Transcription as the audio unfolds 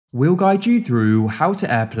We'll guide you through how to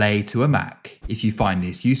AirPlay to a Mac. If you find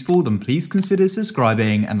this useful, then please consider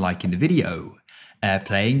subscribing and liking the video.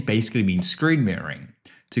 AirPlaying basically means screen mirroring.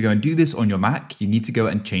 To go and do this on your Mac, you need to go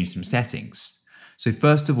and change some settings. So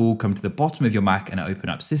first of all, come to the bottom of your Mac and open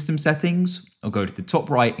up System Settings, or go to the top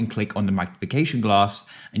right and click on the magnification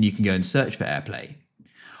glass, and you can go and search for AirPlay.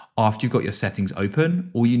 After you've got your settings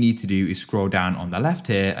open, all you need to do is scroll down on the left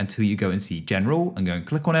here until you go and see General and go and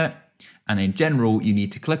click on it. And in General, you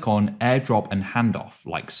need to click on AirDrop and Handoff,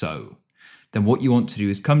 like so. Then what you want to do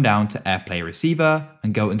is come down to AirPlay Receiver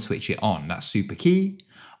and go and switch it on. That's super key.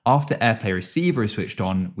 After AirPlay Receiver is switched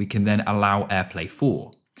on, we can then allow AirPlay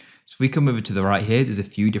 4. So if we come over to the right here, there's a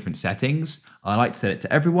few different settings. I like to set it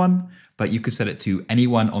to everyone, but you could set it to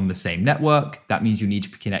anyone on the same network. That means you need to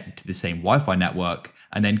be connected to the same Wi-Fi network,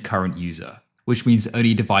 and then current user, which means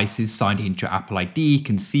only devices signed into your Apple ID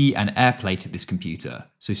can see and AirPlay to this computer.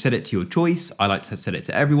 So set it to your choice. I like to set it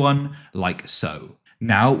to everyone, like so.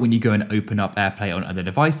 Now, when you go and open up AirPlay on other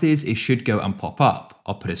devices, it should go and pop up.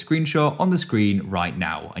 I'll put a screenshot on the screen right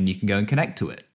now, and you can go and connect to it.